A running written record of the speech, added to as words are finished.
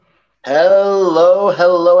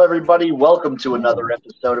Hello, everybody. Welcome to another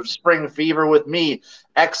episode of Spring Fever with me,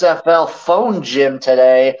 XFL Phone Gym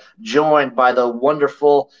today, joined by the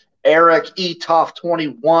wonderful Eric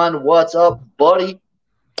Etoff21. What's up, buddy?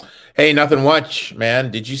 Hey, nothing much,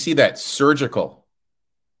 man. Did you see that surgical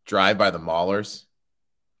drive by the Maulers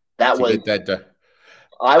That to was, get that?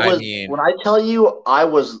 I when I tell you I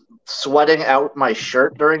was sweating out my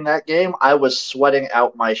shirt during that game, I was sweating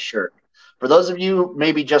out my shirt. For those of you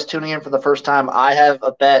maybe just tuning in for the first time, I have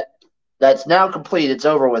a bet that's now complete. It's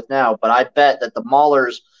over with now, but I bet that the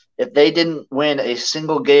Maulers, if they didn't win a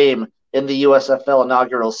single game in the USFL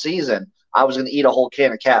inaugural season, I was going to eat a whole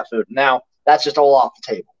can of cat food. Now, that's just all off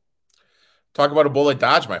the table. Talk about a bullet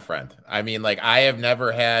dodge, my friend. I mean, like, I have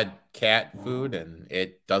never had cat food, and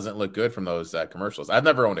it doesn't look good from those commercials. I've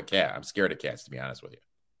never owned a cat. I'm scared of cats, to be honest with you.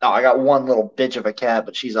 Oh, I got one little bitch of a cat,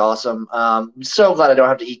 but she's awesome. I'm so glad I don't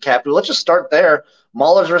have to eat cat food. Let's just start there.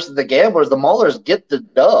 Maulers versus the Gamblers. The Maulers get the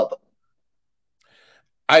dub.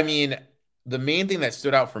 I mean, the main thing that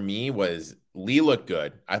stood out for me was Lee looked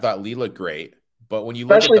good. I thought Lee looked great. But when you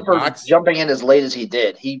look Especially at the for box, jumping in as late as he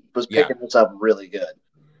did, he was picking this up really good.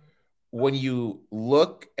 When you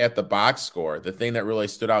look at the box score, the thing that really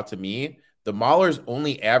stood out to me, the Maulers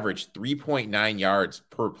only averaged 3.9 yards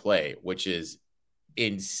per play, which is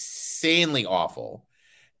insanely awful.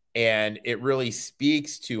 And it really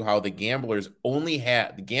speaks to how the Gamblers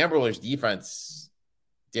defense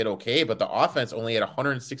did okay, but the offense only had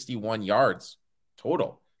 161 yards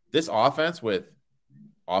total. This offense with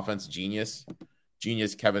offense genius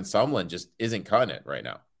Kevin Sumlin just isn't cutting it right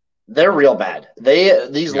now. They're real bad.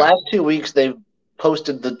 These last 2 weeks, they've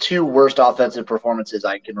posted the two worst offensive performances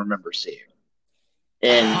I can remember seeing.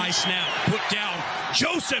 And high snap, put down.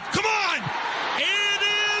 Joseph, come on! It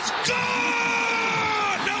is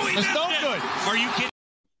gone! No, he missed it. Are you kidding?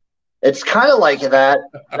 It's kind of like that.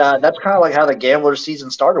 That's kind of like how the Gamblers season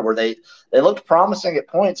started, where they looked promising at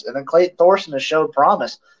points, and then Clayton Thorson has showed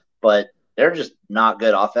promise, but they're just not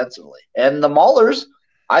good offensively. And the Maulers,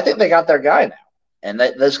 I think they got their guy now. And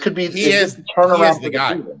this could be the turnaround for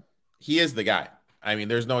the season. He is the guy. I mean,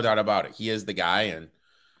 there's no doubt about it. He is the guy, and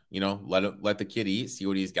let the kid eat, see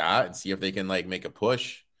what he's got, and see if they can make a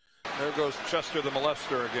push. There goes Chester the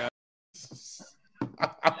molester again.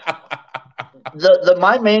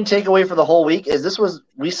 My main takeaway for the whole week is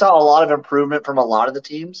we saw a lot of improvement from a lot of the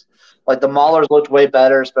teams. Like the Maulers looked way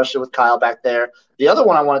better, especially with Kyle back there. The other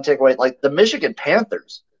one I want to take away, like the Michigan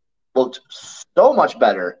Panthers looked so much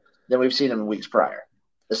better than we've seen in weeks prior,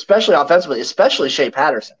 especially offensively, especially Shea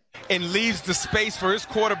Patterson. And leaves the space for his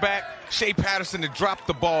quarterback, Shea Patterson, to drop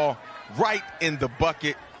the ball right in the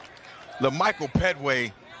bucket. LaMichael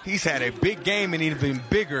Pedway, he's had a big game and even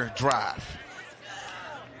bigger drive.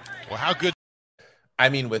 Well, how good. I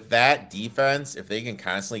mean, with that defense, if they can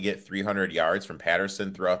constantly get 300 yards from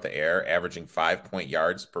Patterson throughout the air, averaging 5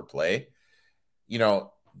 yards per play,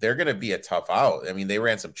 they're going to be a tough out. I mean, they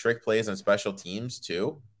ran some trick plays on special teams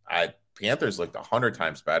too. Panthers looked 100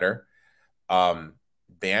 times better.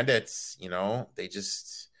 Bandits,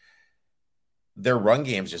 their run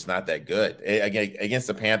game's just not that good. Against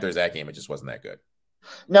the Panthers, that game, it just wasn't that good.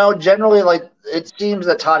 No, generally, it seems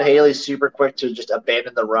that Todd Haley's super quick to just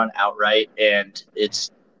abandon the run outright, and it's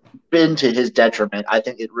been to his detriment. I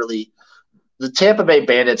think the Tampa Bay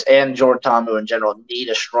Bandits and Jordan Ta'amu in general need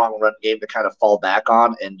a strong run game to kind of fall back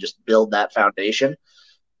on and just build that foundation.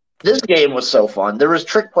 This game was so fun. There was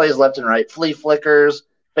trick plays left and right, flea flickers,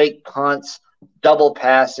 fake punts, double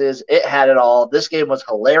passes. It had it all. This game was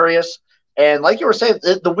hilarious. And like you were saying,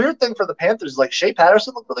 the weird thing for the Panthers is Shea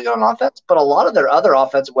Patterson looked really good on offense, but a lot of their other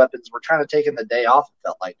offensive weapons were trying to take in the day off, it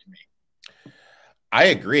felt like to me. I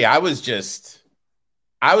agree. I was just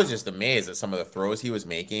amazed at some of the throws he was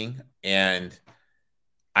making. And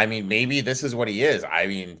I mean, maybe this is what he is. I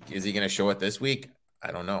mean, is he going to show it this week?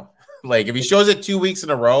 I don't know. If he shows it 2 weeks in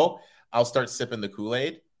a row, I'll start sipping the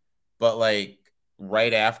Kool-Aid. But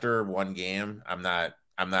right after one game, I'm not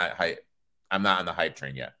on the hype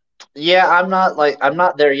train yet. Yeah, I'm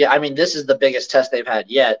not there yet. I mean, this is the biggest test they've had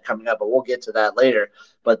yet coming up, but we'll get to that later.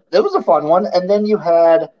 But it was a fun one. And then you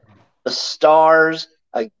had the Stars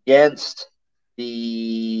against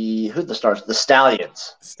the Stars? The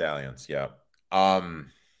Stallions. Stallions, yeah. The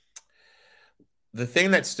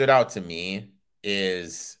thing that stood out to me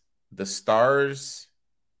is the Stars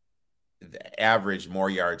averaged more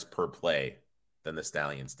yards per play than the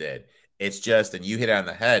Stallions did. It's just, and you hit it on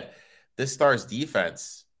the head, this Stars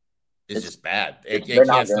defense is just bad. It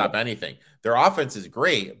can't stop anything. Their offense is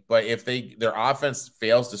great, but if their offense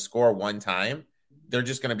fails to score one time, they're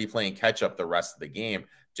just going to be playing catch up the rest of the game.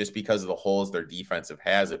 just because of the holes their defensive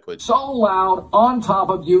has. It puts so loud on top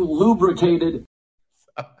of you, lubricated.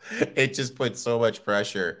 It just puts so much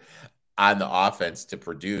pressure on the offense to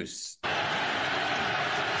produce.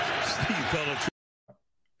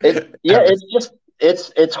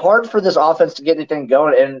 It's hard for this offense to get anything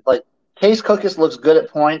going. And like Case Cookus looks good at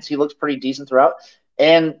points. He looks pretty decent throughout.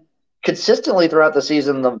 And consistently throughout the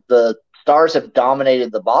season, the Stars have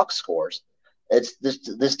dominated the box scores. It's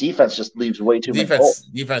this defense just leaves way too many goals.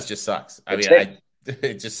 Defense just sucks.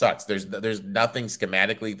 It just sucks. There's nothing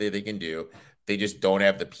schematically that they can do. They just don't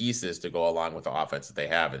have the pieces to go along with the offense that they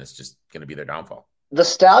have, and it's just going to be their downfall. The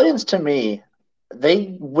Stallions, to me,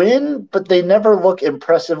 they win, but they never look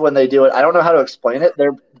impressive when they do it. I don't know how to explain it.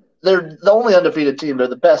 They're the only undefeated team. They're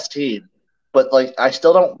the best team, but like I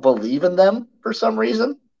still don't believe in them for some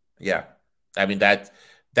reason. Yeah, I mean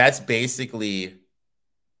that's basically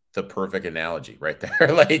the perfect analogy right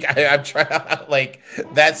there. Like I'm trying, like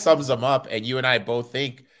that sums them up. And you and I both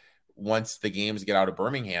think once the games get out of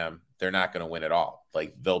Birmingham, they're not going to win at all.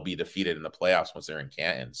 Like they'll be defeated in the playoffs once they're in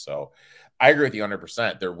Canton. So I agree with you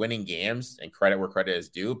 100%. They're winning games, and credit where credit is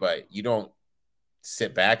due, but you don't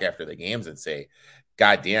sit back after the games and say,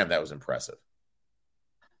 God damn, that was impressive.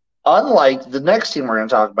 Unlike the next team we're going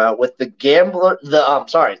to talk about with the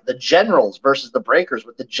the Generals versus the Breakers,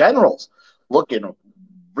 with the Generals looking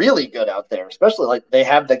really good out there, especially like they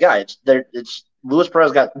have the guy. It's Luis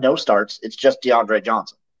Perez got no starts. It's just DeAndre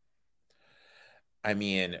Johnson. I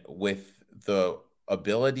mean, with the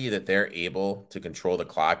ability that they're able to control the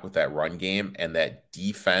clock with that run game and that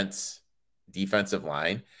defensive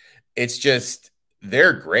line, it's just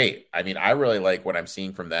they're great. I mean, I really like what I'm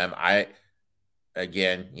seeing from them.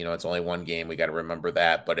 Again, it's only one game. We got to remember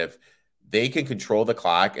that. But if they can control the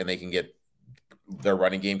clock and they can get their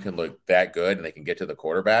running game can look that good and they can get to the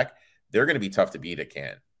quarterback, they're going to be tough to beat at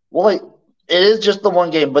Canton. Well, it is just the one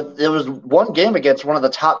game, but it was one game against one of the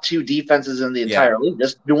top two defenses in the entire league.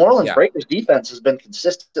 This New Orleans Breakers defense has been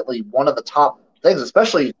consistently one of the top things,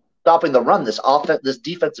 especially stopping the run. This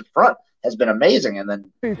defensive front has been amazing. And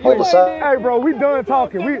then all of a sudden, hey, bro, we done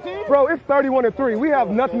talking. Bro, it's 31-3. We have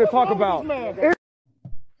nothing to talk about.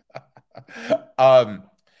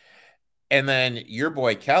 And then your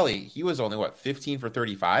boy Kelly, he was only 15 for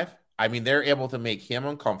 35. I mean, they're able to make him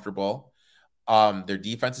uncomfortable. Their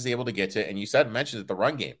defense is able to get to it. And you mentioned the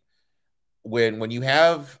run game. When you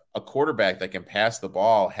have a quarterback that can pass the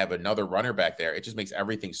ball, have another runner back there, it just makes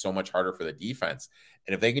everything so much harder for the defense.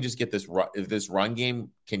 And if they can just get if this run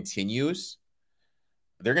game continues,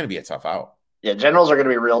 they're going to be a tough out. Yeah, Generals are going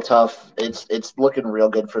to be real tough. It's looking real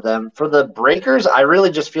good for them. For the Breakers, I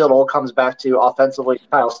really just feel it all comes back to offensively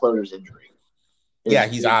Kyle Sloter's injury.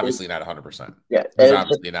 He's obviously not 100%. Yeah, he's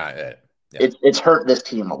obviously not it. Yeah. It's hurt this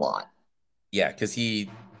team a lot. Yeah, because he's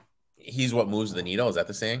what moves the needle. Is that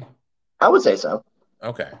the saying? I would say so.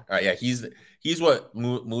 Okay. All right. Yeah, he's what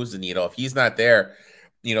moves the needle. If he's not there,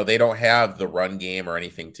 they don't have the run game or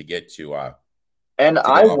anything to get to. And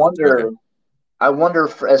I wonder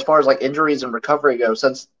as far as like injuries and recovery go,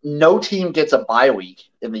 since no team gets a bye week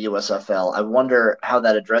in the USFL, I wonder how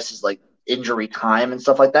that addresses like injury time and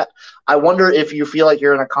stuff like that. I wonder if you feel like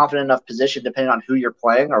you're in a confident enough position, depending on who you're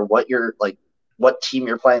playing or what team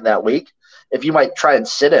you're playing that week, if you might try and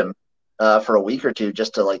sit him for a week or two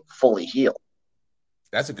just to like fully heal.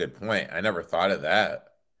 That's a good point. I never thought of that.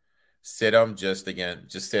 Sit him, just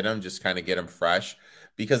kind of get him fresh,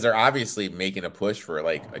 because they're obviously making a push for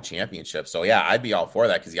like a championship. So yeah, I'd be all for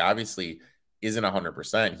that, because he obviously isn't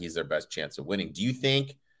 100%. He's their best chance of winning. Do you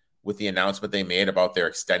think with the announcement they made about their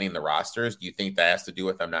extending the rosters, do you think that has to do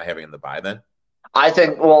with them not having the bye then? I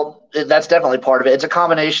think, that's definitely part of it. It's a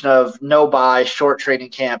combination of no bye, short training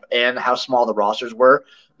camp, and how small the rosters were.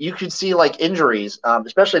 You could see like injuries,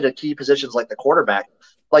 especially to key positions like the quarterback.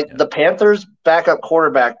 The Panthers' backup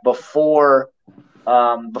quarterback before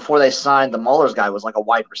they signed the Maulers guy was like a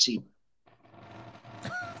wide receiver.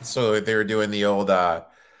 So they were doing the old guy.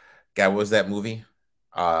 What was that movie?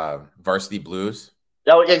 Varsity Blues.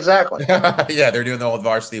 Oh, exactly. Yeah, they're doing the old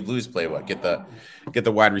Varsity Blues playbook. Get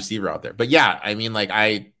the wide receiver out there. But yeah, I mean, like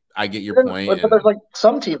I get your point. But there's like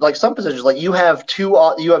some teams, like some positions, like you have two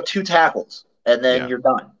tackles, and then you're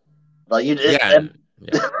done. Like you,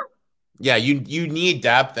 you need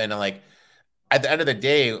depth, and like at the end of the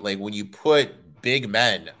day, like when you put big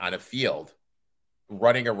men on a field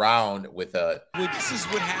running around with this is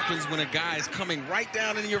what happens when a guy is coming right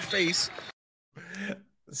down in your face.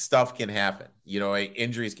 Stuff can happen,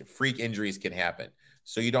 freak injuries can happen.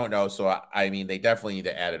 So you don't know. So I mean, they definitely need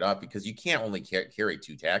to add it up, because you can't only carry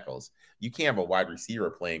two tackles. You can't have a wide receiver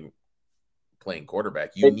playing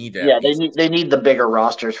quarterback. You need to. Yeah, they need the bigger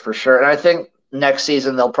rosters for sure. And I think next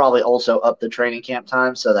season they'll probably also up the training camp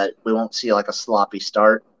time so that we won't see like a sloppy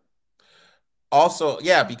start. Also,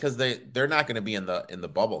 yeah, because they're not going to be in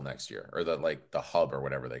the bubble next year, or the hub or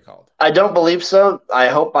whatever they called. I don't believe so. I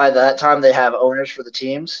hope by that time they have owners for the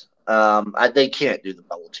teams. They can't do the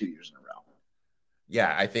bubble 2 years in a row.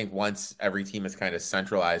 Yeah, I think once every team is kind of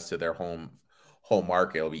centralized to their home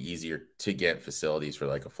market, it'll be easier to get facilities for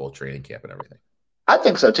like a full training camp and everything. I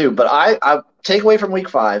think so too, but I take away from week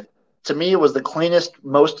 5. To me, it was the cleanest,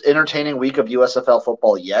 most entertaining week of USFL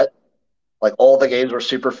football yet. Like all the games were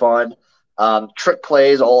super fun. Trick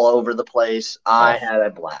plays all over the place. I had a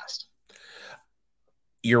blast.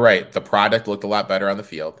 You're right. The product looked a lot better on the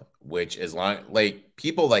field, which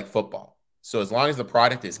people like football. So as long as the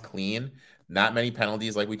product is clean, not many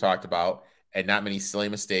penalties like we talked about, and not many silly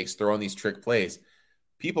mistakes, throwing these trick plays,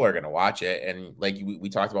 people are going to watch it. And like we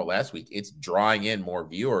talked about last week, it's drawing in more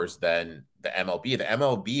viewers than the MLB. The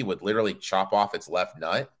MLB would literally chop off its left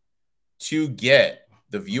nut to get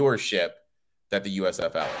the viewership that the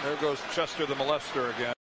USFL. There goes Chester the molester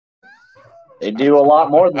again. They do a lot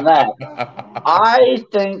more than that. I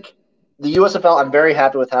think the USFL, I'm very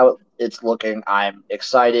happy with how it's looking. I'm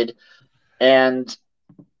excited. And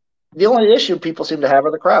the only issue people seem to have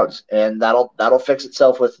are the crowds, and that'll fix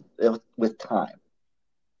itself with time.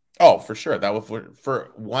 Oh, for sure. That will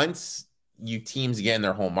for once you teams get in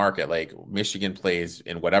their home market, like Michigan plays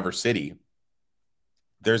in whatever city,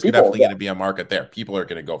 there's definitely going to be a market there. People are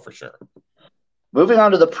going to go for sure. Moving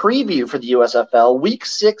on to the preview for the USFL, Week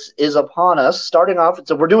 6 is upon us. Starting off,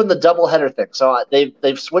 so we're doing the doubleheader thing. So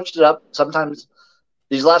they've switched it up. Sometimes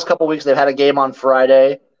these last couple weeks they've had a game on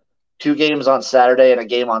Friday, 2 games on Saturday, and a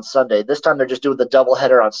game on Sunday. This time they're just doing the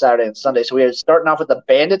doubleheader on Saturday and Sunday. So we are starting off with the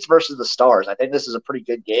Bandits versus the Stars. I think this is a pretty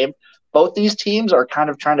good game. Both these teams are kind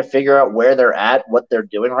of trying to figure out where they're at, what they're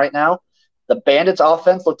doing right now. The Bandits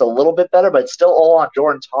offense looked a little bit better, but it's still all on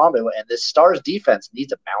Jordan Tomlin, and this Stars defense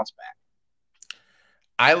needs a bounce back.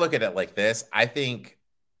 I look at it like this. I think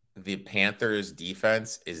the Panthers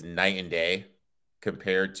defense is night and day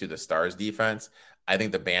compared to the Stars defense. I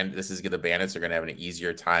think the Bandits are going to have an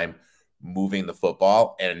easier time moving the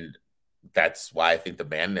football, and that's why I think the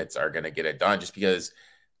Bandits are going to get it done, just because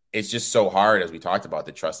it's just so hard, as we talked about,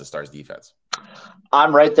 to trust the Stars defense.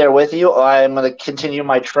 I'm right there with you. I'm going to continue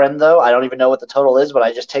my trend, though. I don't even know what the total is, but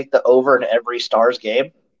I just take the over in every Stars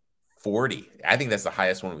game. 40. I think that's the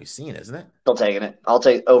highest one we've seen, isn't it? Still taking it. I'll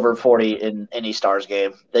take over 40 in any Stars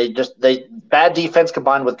game. They bad defense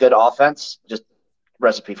combined with good offense, just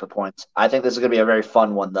recipe for points. I think this is going to be a very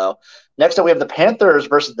fun one, though. Next up, we have the Panthers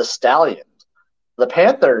versus the Stallions. The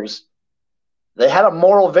Panthers, they had a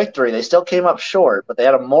moral victory. They still came up short, but they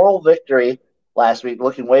had a moral victory last week,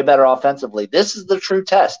 looking way better offensively. This is the true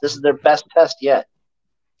test. This is their best test yet.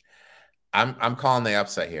 I'm calling the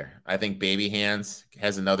upset here. I think Baby Hands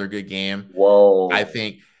has another good game. Whoa.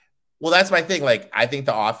 That's my thing. Like, I think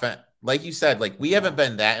the offense, like you said, like we haven't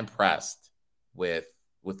been that impressed with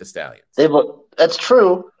the Stallions. That's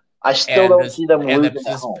true. I still don't see them losing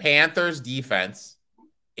at home. Panthers defense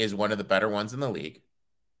is one of the better ones in the league.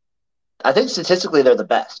 I think statistically they're the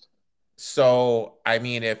best. So, I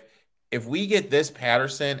mean, if we get this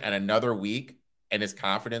Patterson and another week and his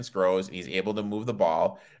confidence grows and he's able to move the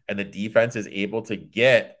ball and the defense is able to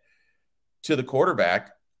get to the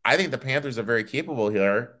quarterback, I think the Panthers are very capable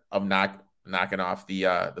here of knocking off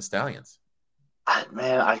the Stallions.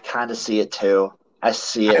 Man, I kind of see it too. I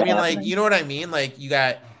see it. I mean, like, you know what I mean? Like, you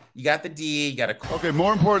got the D, you got a... Okay,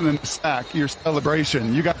 more important than the sack, your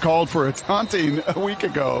celebration. You got called for a taunting a week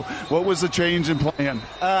ago. What was the change in plan?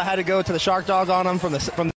 Had to go to the shark dog on him from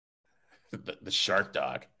the shark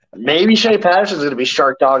dog. Maybe Shea Patterson's going to be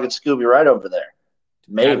Shark Dog and Scooby right over there.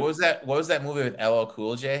 Maybe. God, what was that movie with LL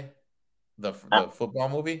Cool J? The football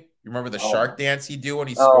movie? You remember the shark dance he'd do when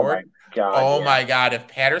he scored? My God. If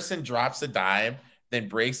Patterson drops a dime, then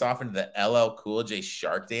breaks off into the LL Cool J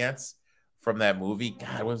shark dance from that movie,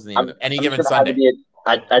 God, what was the name of it? Any Given Sunday.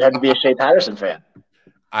 I'd have to be a Shea Patterson fan.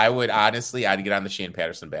 I'd get on the Shane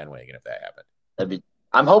Patterson bandwagon if that happened.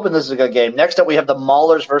 I'm hoping this is a good game. Next up, we have the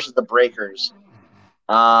Maulers versus the Breakers.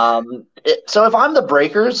 So if I'm the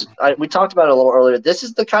Breakers, we talked about it a little earlier. This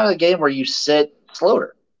is the kind of game where you sit Sloter.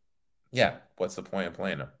 Yeah, what's the point of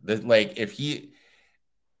playing him? They're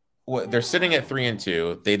sitting at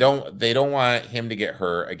 3-2. They don't want him to get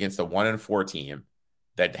hurt against a 1-4 team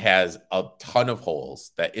that has a ton of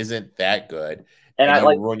holes, that isn't that good, and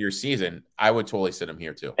will ruin your season. I would totally sit him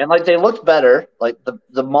here too. And they looked better. Like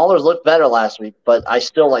the Maulers looked better last week, but I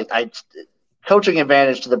still coaching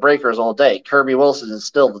advantage to the Breakers all day. Kirby Wilson is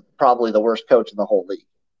still probably the worst coach in the whole league.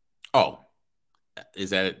 Oh,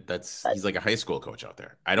 He's like a high school coach out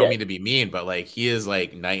there. I don't mean to be mean, but like he is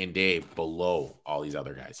like night and day below all these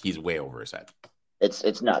other guys. He's way over his head.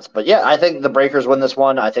 It's nuts. But yeah, I think the Breakers win this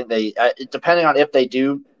one. I think they, depending on if they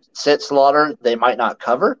do sit Slaughter, they might not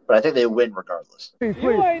cover, but I think they win regardless. Please.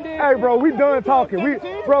 Hey, bro, we done talking.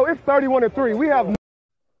 Bro, it's 31-3. We have.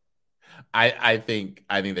 I think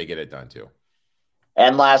they get it done too.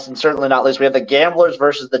 And last and certainly not least, we have the Gamblers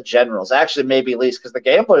versus the Generals. Actually, maybe least because the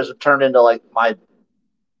Gamblers have turned into like my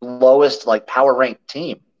lowest like power ranked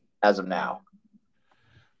team as of now.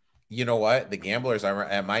 You know what? The Gamblers are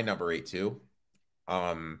at my number 8 too.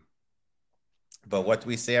 But what do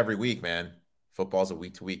we say every week, man? Football's a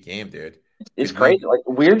week-to-week game, dude. It's crazy. Like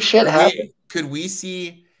weird shit happens. Could we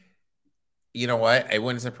see? You know what? It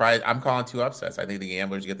wouldn't surprise. I'm calling 2 upsets. I think the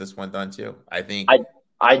Gamblers get this one done too. I think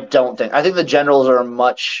the Generals are a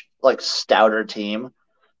much like stouter team.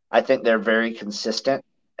 I think they're very consistent,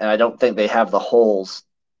 and I don't think they have the holes.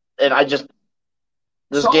 And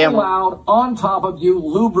this game loud on top of you,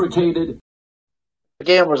 lubricated. The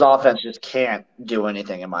Gamblers' offense just can't do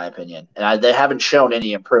anything, in my opinion, and they haven't shown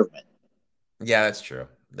any improvement. Yeah, that's true.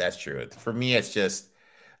 That's true. For me, it's just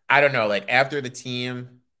I don't know. Like after the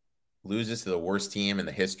team loses to the worst team in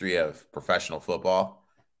the history of professional football,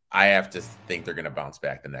 I have to think they're going to bounce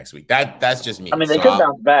back the next week. That's just me. I mean, they could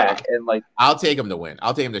bounce back, and like I'll take them to win.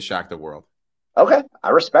 I'll take them to shock the world. Okay, I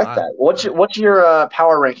respect that. What's your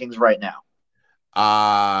power rankings right now?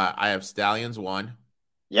 I have Stallions 1.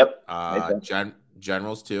 Yep.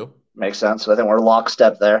 Generals 2. Makes sense. So I think we're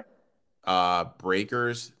lockstep there.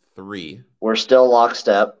 Breakers 3. We're still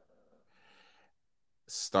lockstep.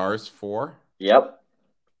 Stars 4. Yep.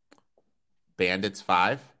 Bandits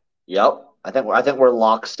 5. Yep. I think we're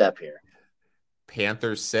lockstep here.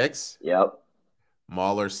 Panthers 6. Yep.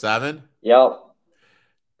 Maulers 7. Yep.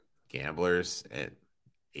 Gamblers at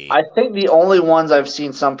 8. I think the only ones I've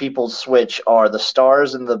seen some people switch are the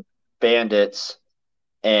Stars and the Bandits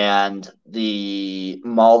and the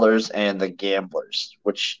Maulers and the Gamblers,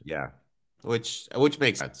 which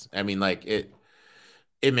makes sense. I mean, like it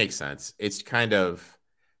makes sense. It's kind of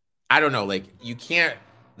I don't know, like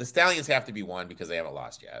the Stallions have to be 1 because they haven't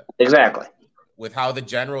lost yet. Exactly. With how the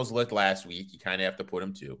Generals looked last week, you kind of have to put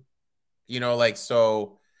them 2. You know, like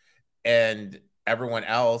so, and everyone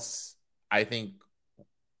else, then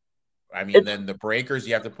the Breakers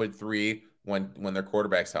you have to put 3 when their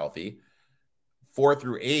quarterback's healthy. 4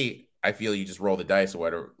 through 8, I feel you just roll the dice or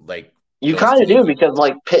whatever. Like you kind of do because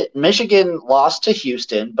like Michigan lost to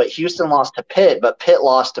Houston, but Houston lost to Pitt, but Pitt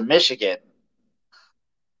lost to Michigan.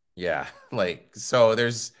 Yeah, like so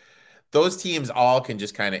there's those teams all can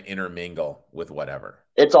just kind of intermingle with whatever.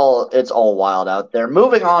 It's all wild out there.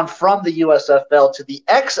 Moving on from the USFL to the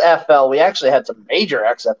XFL, we actually had some major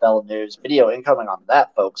XFL news. Video incoming on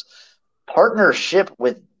that, folks. Partnership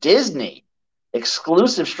with Disney.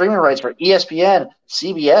 Exclusive streaming rights for ESPN,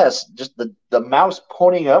 CBS, just the mouse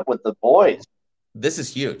pointing up with the boys. This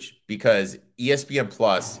is huge because ESPN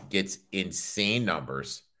Plus gets insane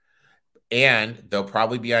numbers. And they'll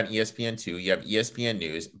probably be on ESPN2. You have ESPN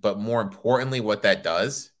News. But more importantly, what that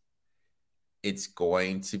does, it's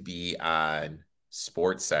going to be on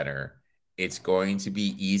SportsCenter. It's going to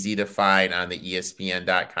be easy to find on the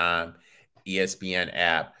ESPN.com, ESPN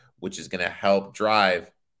app, which is going to help drive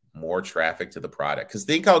more traffic to the product. Because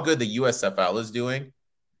think how good the USFL is doing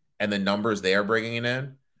and the numbers they are bringing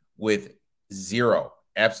in with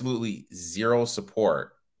absolutely zero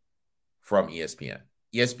support from ESPN.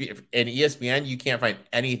 ESPN, you can't find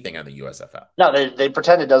anything on the USFL. No, they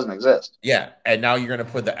pretend it doesn't exist. Yeah, and now you're going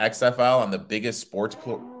to put the XFL on the biggest sports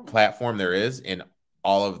platform there is in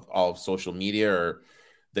all of social media or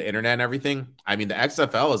the internet and everything. I mean, the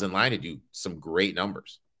XFL is in line to do some great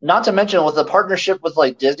numbers. Not to mention with the partnership with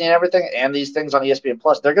like Disney and everything and these things on ESPN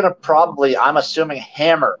Plus, they're going to probably, I'm assuming,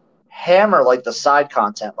 hammer like the side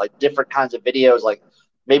content, like different kinds of videos, like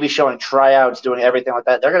maybe showing tryouts, doing everything like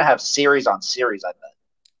that. They're going to have series on series, I bet.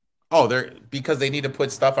 Oh, because they need to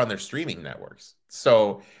put stuff on their streaming networks.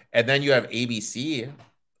 So, and then you have ABC,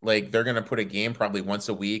 like they're going to put a game probably once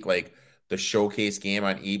a week, like the showcase game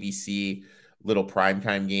on ABC, little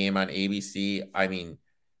primetime game on ABC. I mean,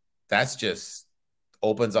 that's just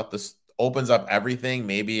opens up everything.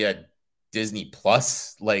 Maybe a Disney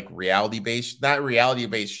Plus, like not reality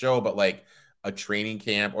based show, but like a training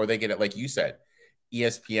camp, or they get it, like you said,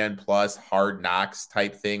 ESPN Plus Hard Knocks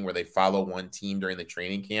type thing where they follow one team during the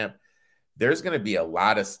training camp. There's going to be a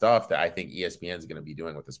lot of stuff that I think ESPN is going to be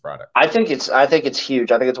doing with this product. I think it's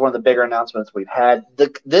huge. I think it's one of the bigger announcements we've had.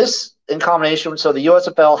 This in combination, so the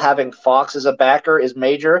USFL having Fox as a backer is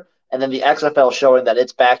major, and then the XFL showing that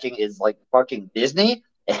its backing is like fucking Disney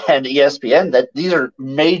and ESPN that these are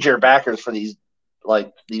major backers for these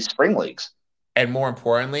spring leagues. And more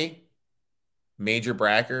importantly, major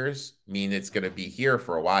backers mean it's going to be here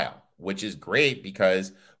for a while, which is great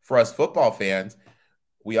because for us football fans,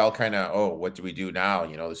 we all kind of, oh, what do we do now?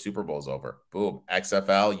 The Super Bowl's over. Boom.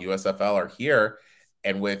 XFL, USFL are here.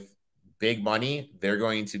 And with big money, they're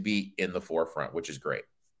going to be in the forefront, which is great.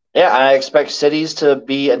 Yeah, I expect cities to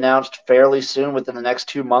be announced fairly soon within the next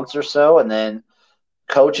 2 months or so. And then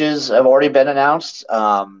coaches have already been announced.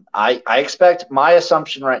 I expect, my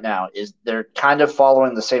assumption right now is they're kind of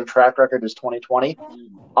following the same track record as 2020.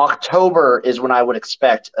 October is when I would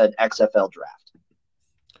expect an XFL draft.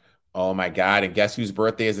 Oh, my God. And guess whose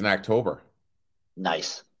birthday is in October?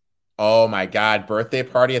 Nice. Oh, my God. Birthday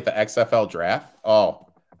party at the XFL draft? Oh.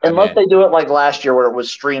 Unless they do it like last year where it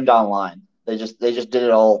was streamed online. They just did it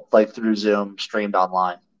all like through Zoom, streamed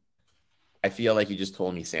online. I feel like you just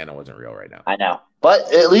told me Santa wasn't real right now. I know.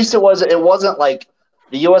 But at least it wasn't like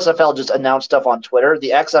the USFL just announced stuff on Twitter. The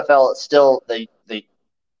XFL still they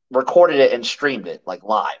recorded it and streamed it like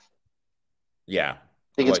live. Yeah.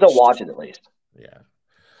 You can still watch it at least. Yeah.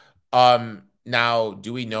 Now,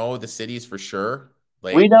 do we know the cities for sure?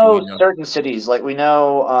 Like, we know certain cities. Like we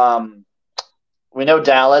know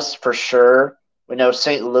Dallas for sure. We know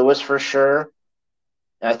St. Louis for sure.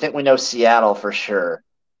 And I think we know Seattle for sure.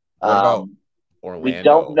 What about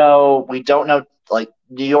Orlando? We don't know. Like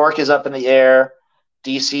New York is up in the air,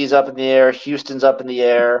 DC's up in the air, Houston's up in the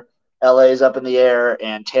air, LA's up in the air,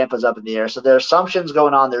 and Tampa's up in the air. So there are assumptions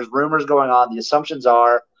going on. There's rumors going on. The assumptions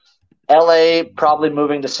are LA probably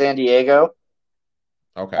moving to San Diego.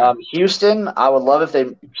 Okay. Houston, I would love if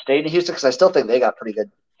they stayed in Houston because I still think they got pretty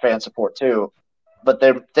good fan support too. But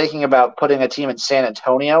they're thinking about putting a team in San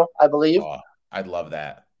Antonio, I believe. Oh, I'd love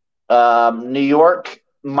that. New York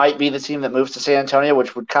might be the team that moves to San Antonio,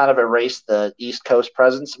 which would kind of erase the East Coast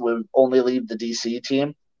presence. Would only leave the DC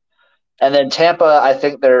team. And then Tampa, I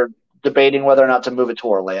think they're debating whether or not to move it to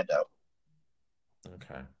Orlando.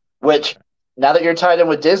 Okay. Which, now that you're tied in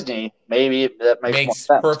with Disney, maybe that makes more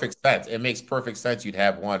sense. Perfect sense. It makes perfect sense. You'd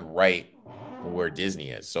have one right where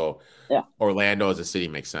Disney is. So yeah, Orlando as a city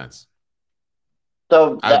makes sense.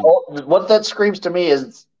 So what that screams to me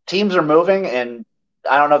is teams are moving, and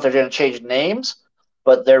I don't know if they're going to change names,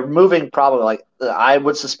 but they're moving probably. Like I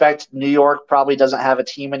would suspect New York probably doesn't have a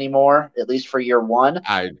team anymore, at least for year one.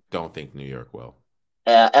 I don't think New York will.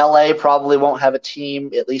 LA probably won't have a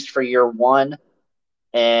team, at least for year one.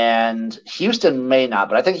 And Houston may not,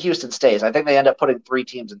 but I think Houston stays. I think they end up putting 3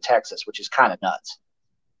 teams in Texas, which is kind of nuts.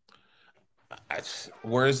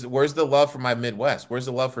 Where's the love for my Midwest? Where's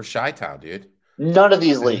the love for Chi-Town, dude? None of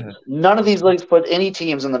these leagues put any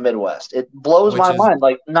teams in the Midwest. It blows my mind.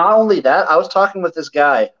 Like, not only that, I was talking with this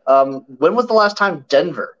guy. When was the last time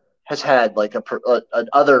Denver has had like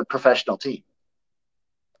another professional team?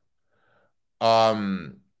 They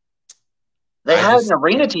had an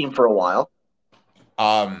arena team for a while.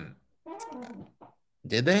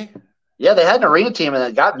 Did they? Yeah, they had an arena team and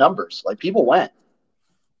it got numbers. Like people went.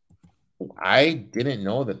 I didn't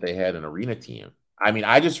know that they had an arena team. I mean,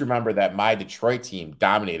 I just remember that my Detroit team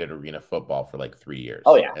dominated arena football for like 3 years.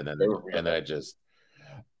 Oh yeah, and then it just,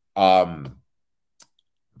 but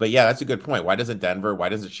yeah, that's a good point. Why doesn't Denver? Why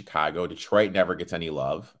doesn't Chicago? Detroit never gets any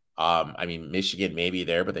love. I mean, Michigan may be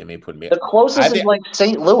there, but they may put the closest is like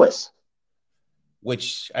St. Louis.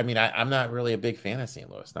 Which I mean, I'm not really a big fan of St.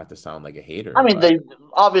 Louis. Not to sound like a hater. I mean, they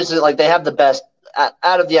obviously they have the best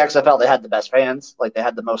out of the XFL. They had the best fans. Like they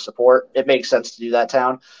had the most support. It makes sense to do that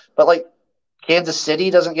town, but like. Kansas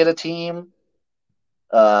City doesn't get a team.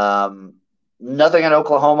 Nothing in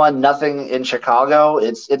Oklahoma, nothing in Chicago.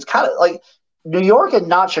 It's kind of like New York and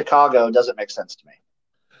not Chicago doesn't make sense to me.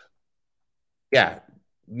 Yeah.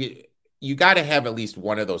 You got to have at least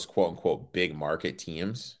one of those quote unquote big market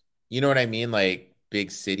teams. You know what I mean? Like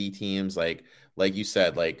big city teams, like you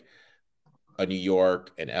said, like a New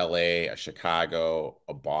York, an LA, a Chicago,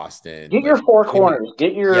 a Boston. Get your 4 corners.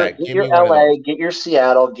 Get your LA, get your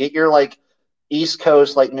Seattle, get your like East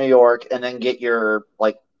Coast like New York, and then get your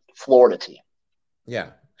like Florida team.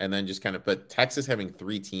 Yeah, and then just kind of, but Texas having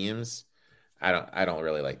 3 teams, I don't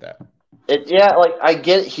really like that. Like I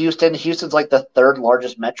get Houston. Houston's like the 3rd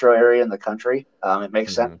largest metro area in the country. It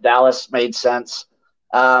makes sense. Dallas made sense.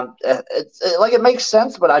 It makes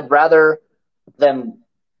sense, but I'd rather them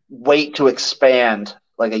wait to expand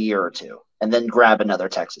like a year or 2 and then grab another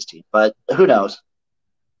Texas team. But who knows?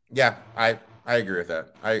 Yeah, I agree with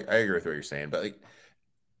that. I agree with what you're saying. But like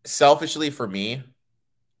selfishly for me,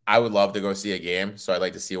 I would love to go see a game. So I'd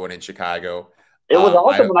like to see one in Chicago. It was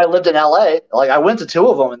awesome when I lived in LA. Like I went to 2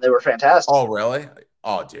 of them and they were fantastic. Oh, really?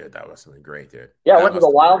 Oh, dude, that was something great, dude. Yeah, I That went to the must have been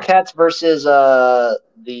great. Wildcats versus the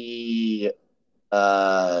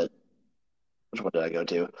which one did I go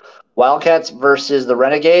to? Wildcats versus the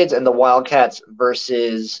Renegades and the Wildcats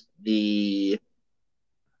versus the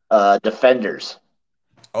Defenders.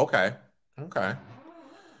 Okay. Okay.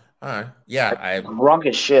 All right. Yeah, I Drunk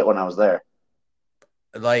as shit when I was there.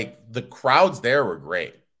 like the crowds there were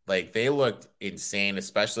great. Like they looked insane,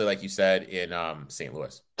 especially like you said in St.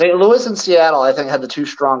 Louis. St. Louis and Seattle, I think, had the two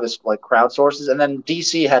strongest like crowd sources, and then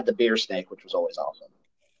DC had the beer snake, which was always awesome.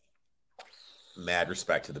 Mad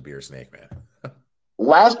respect to the beer snake, man.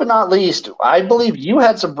 Last but not least, I believe you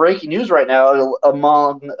had some breaking news right now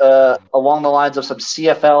along the lines of some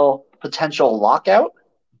CFL potential lockout.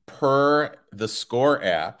 Per the Score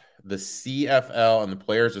app, the CFL and the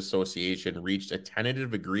Players Association reached a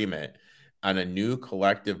tentative agreement on a new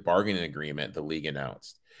collective bargaining agreement the league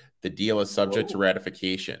announced. The deal is subject to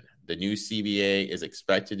ratification. The new CBA is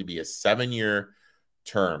expected to be a 7-year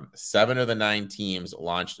term. 7 of the 9 teams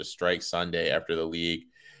launched a strike Sunday after the league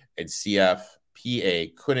and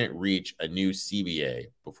CFPA couldn't reach a new CBA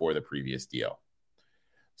before the previous deal.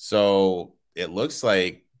 So it looks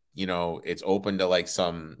like, it's open to like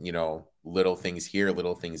some, little things here,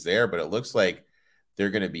 little things there, but it looks like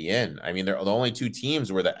they're going to be in. I mean, the only 2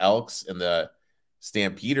 teams were the Elks and the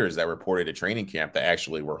Stampeders that reported to training camp that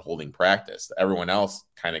actually were holding practice. Everyone else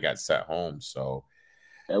kind of got sent home. So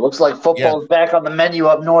it looks like football's back on the menu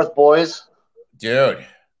up north, boys. Dude,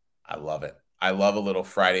 I love it. I love a little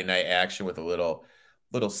Friday night action with a little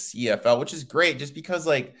CFL, which is great just because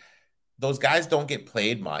like those guys don't get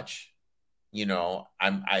played much.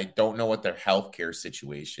 I don't know what their healthcare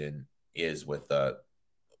situation is with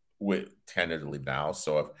tentatively now.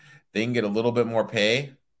 So if they can get a little bit more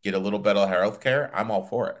pay, get a little better healthcare, I'm all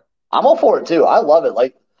for it. I'm all for it too. I love it.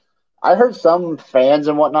 Like I heard some fans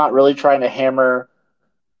and whatnot really trying to hammer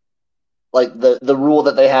like the rule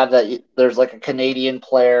that they have that there's like a Canadian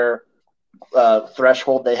player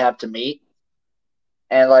threshold they have to meet,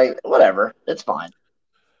 and like whatever, it's fine.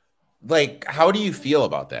 Like, how do you feel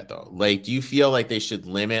about that though? Like, do you feel like they should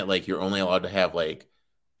limit like you're only allowed to have like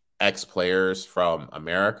X players from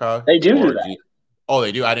America? They do that. Oh,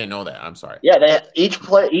 they do. I didn't know that. I'm sorry. Yeah,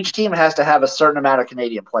 each team has to have a certain amount of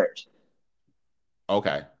Canadian players.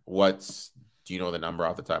 Okay, do you know the number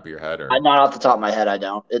off the top of your head? Or Not off the top of my head, I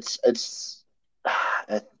don't. It's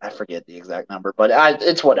I forget the exact number, but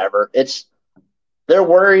it's whatever. They're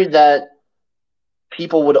worried that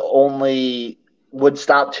people would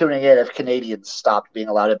stop tuning in if Canadians stopped being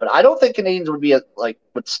allowed in. But I don't think Canadians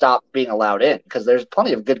would stop being allowed in because there's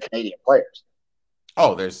plenty of good Canadian players.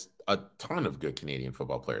 Oh, there's a ton of good Canadian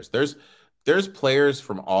football players. There's players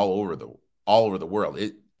from all over the world.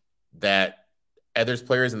 There's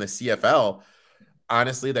players in the CFL,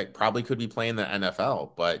 honestly, that probably could be playing the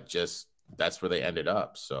NFL, but just that's where they ended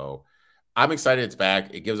up. So I'm excited it's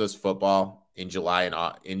back. It gives us football in July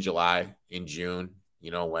in June,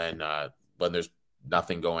 when there's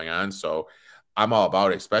nothing going on. So I'm all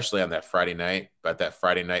about it, especially on that Friday night. But that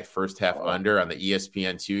Friday night first half under on the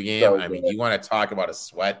ESPN2 game. So I mean, you want to talk about a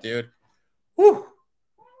sweat, dude? Whew.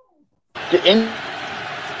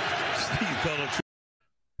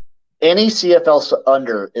 Any CFL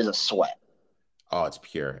under is a sweat. Oh, it's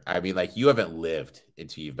pure. I mean, like you haven't lived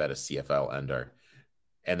until you've bet a CFL under.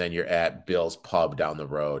 And then you're at Bill's Pub down the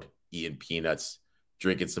road, eating peanuts,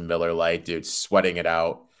 drinking some Miller Lite, dude, sweating it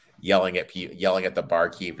out, yelling at the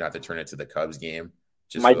barkeep not to turn it to the Cubs game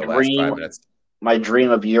just for the last 5 minutes. My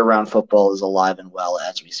dream of year-round football is alive and well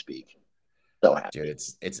as we speak. So happy. Dude,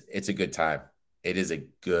 it's a good time. It is a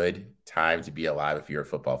good time to be alive if you're a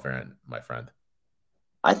football fan, my friend.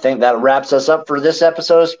 I think that wraps us up for this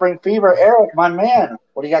episode of Spring Fever. Eric, my man,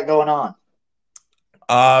 what do you got going on?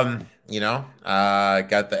 Got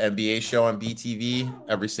the NBA show on BTV.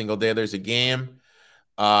 Every single day there's a game.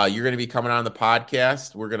 You're going to be coming on the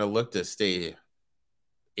podcast. We're going to look to stay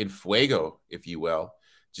in fuego, if you will.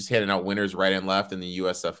 Just handing out winners right and left in the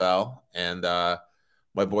USFL. And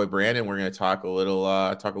my boy Brandon, we're going to talk a little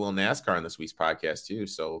NASCAR on this week's podcast too.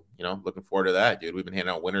 So, looking forward to that, dude. We've been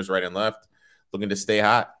handing out winners right and left, looking to stay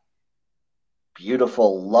hot.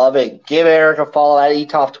 Beautiful. Love it. Give Eric a follow at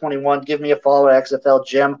ETOF21. Give me a follow at XFL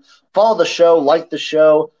Jim. Follow the show. Like the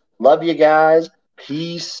show. Love you guys.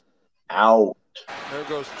 Peace out. There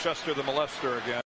goes Chester the molester again.